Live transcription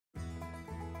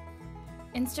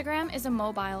Instagram is a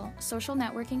mobile, social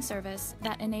networking service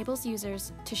that enables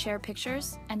users to share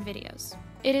pictures and videos.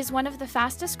 It is one of the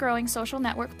fastest growing social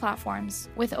network platforms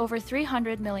with over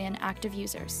 300 million active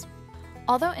users.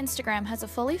 Although Instagram has a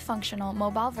fully functional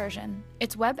mobile version,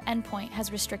 its web endpoint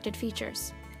has restricted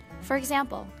features. For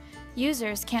example,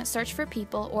 users can't search for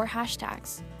people or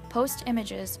hashtags, post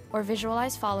images, or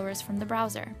visualize followers from the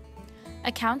browser.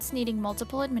 Accounts needing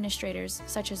multiple administrators,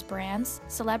 such as brands,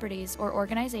 celebrities, or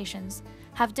organizations,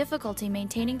 have difficulty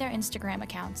maintaining their Instagram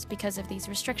accounts because of these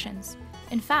restrictions.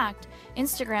 In fact,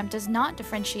 Instagram does not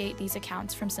differentiate these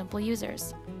accounts from simple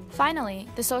users. Finally,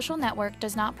 the social network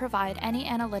does not provide any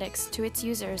analytics to its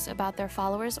users about their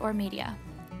followers or media.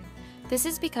 This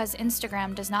is because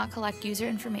Instagram does not collect user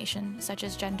information such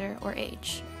as gender or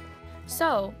age.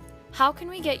 So, how can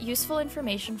we get useful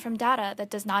information from data that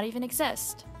does not even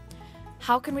exist?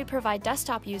 How can we provide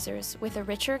desktop users with a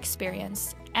richer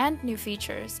experience and new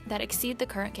features that exceed the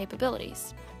current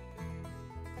capabilities?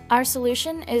 Our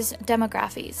solution is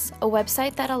Demografies, a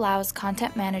website that allows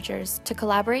content managers to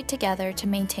collaborate together to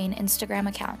maintain Instagram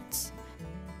accounts.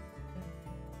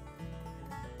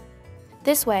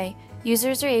 This way,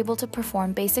 users are able to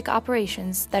perform basic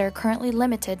operations that are currently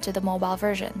limited to the mobile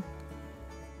version.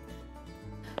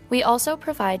 We also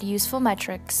provide useful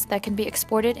metrics that can be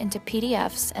exported into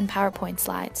PDFs and PowerPoint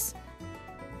slides.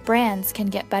 Brands can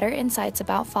get better insights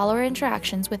about follower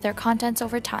interactions with their contents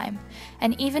over time,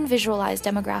 and even visualize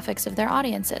demographics of their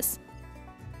audiences.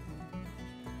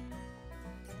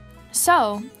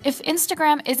 So, if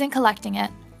Instagram isn't collecting it,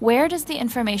 where does the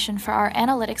information for our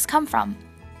analytics come from?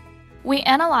 We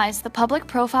analyze the public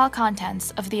profile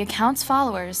contents of the account's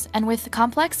followers, and with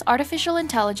complex artificial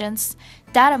intelligence,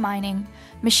 data mining,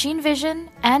 machine vision,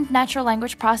 and natural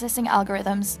language processing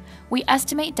algorithms, we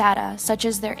estimate data such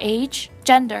as their age,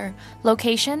 gender,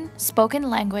 location, spoken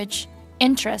language,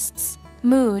 interests,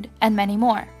 mood, and many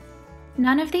more.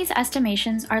 None of these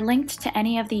estimations are linked to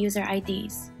any of the user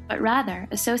IDs, but rather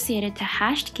associated to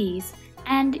hashed keys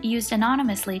and used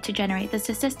anonymously to generate the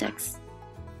statistics.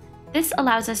 This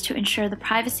allows us to ensure the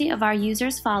privacy of our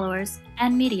users' followers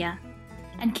and media,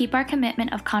 and keep our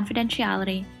commitment of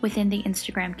confidentiality within the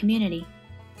Instagram community.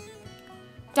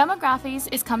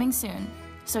 Demografies is coming soon,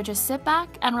 so just sit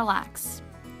back and relax.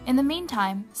 In the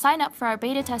meantime, sign up for our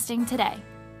beta testing today.